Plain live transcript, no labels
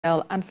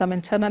and some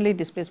internally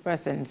displaced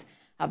persons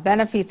have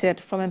benefited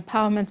from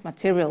empowerment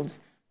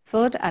materials,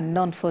 food and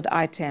non-food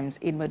items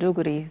in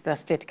Maiduguri, the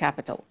state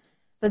capital.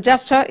 The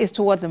gesture is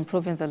towards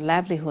improving the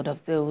livelihood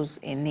of those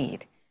in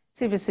need.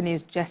 TVC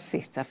News'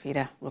 Jessie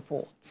Tafida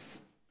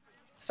reports.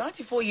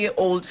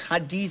 34-year-old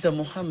Hadiza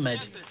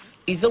Muhammad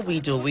is a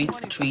widow with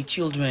 3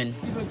 children.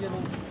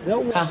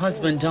 Her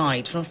husband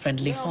died from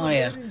friendly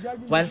fire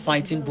while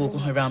fighting Boko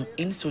Haram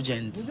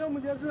insurgents.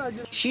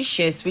 She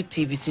shares with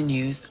TVC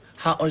News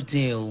her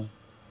ordeal.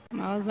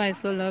 My husband is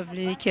so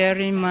lovely,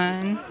 caring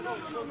man.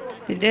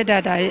 The day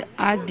that I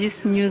had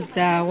this news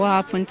that what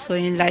happened to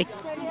him, like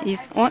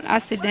his own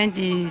accident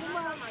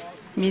is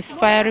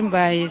misfiring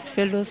by his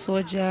fellow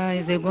soldier,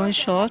 is a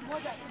gunshot.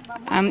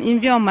 I'm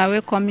even on my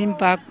way coming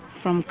back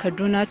from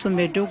Kaduna to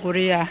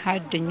Maiduguri. I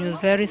heard the news,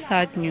 very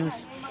sad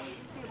news.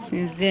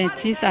 Since then,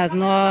 this has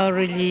not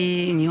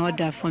really in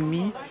order for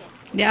me.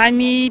 The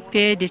army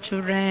paid the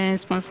children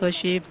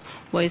sponsorship,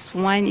 but it's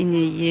one in a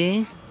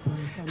year.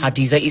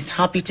 Hadiza is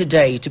happy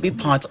today to be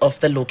part of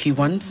the lucky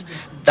ones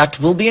that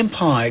will be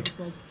empowered.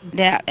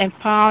 They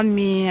empower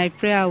me. I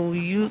pray I will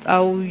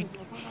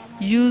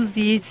use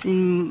it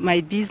in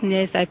my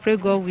business. I pray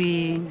God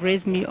will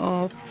raise me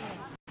up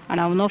and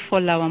I will not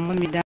fall our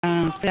mommy down.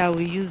 I pray I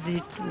will use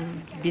it to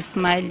be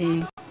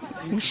smiling,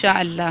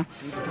 inshallah.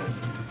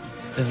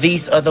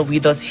 These other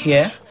widows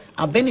here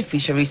are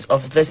beneficiaries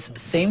of this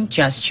same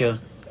gesture,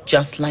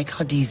 just like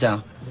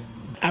Hadiza.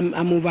 I'm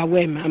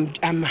overwhelmed.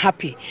 I'm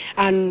happy,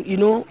 and you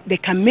know they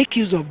can make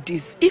use of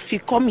this. If you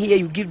come here,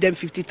 you give them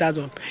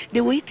 50,000,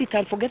 they will eat it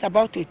and forget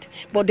about it.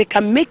 But they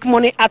can make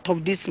money out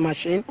of this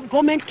machine.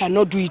 Government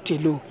cannot do it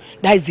alone.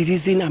 That is the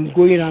reason I'm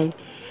going around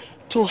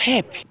to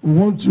help. We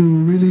want to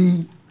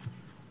really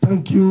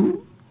thank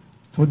you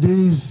for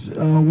this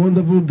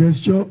wonderful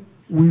gesture.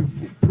 We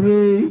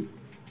pray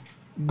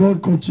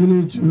God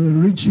continue to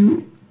enrich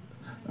you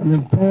and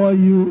empower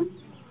you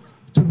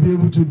to be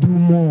able to do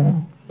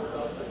more.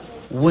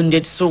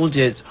 Wounded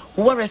soldiers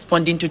who were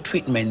responding to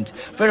treatment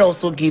were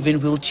also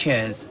given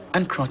wheelchairs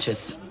and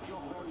crutches.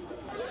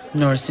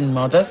 Nursing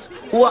mothers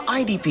who are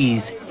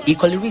IDPs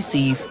equally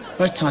receive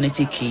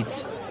maternity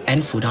kits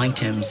and food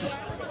items.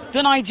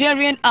 The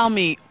Nigerian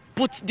army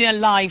puts their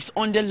lives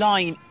on the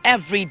line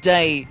every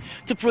day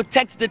to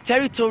protect the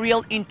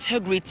territorial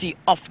integrity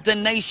of the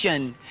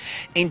nation.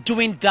 In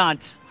doing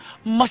that,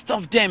 most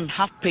of them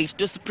have paid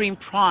the supreme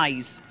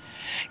price.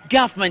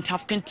 Government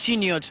have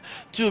continued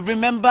to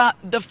remember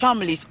the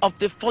families of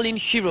the fallen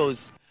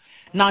heroes.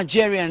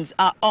 Nigerians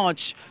are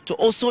urged to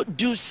also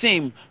do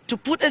same to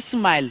put a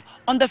smile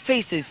on the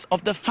faces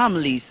of the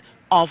families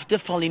of the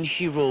fallen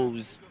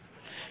heroes.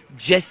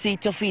 Jessie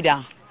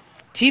Tafida,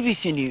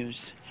 TVC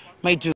News, Maiduguri.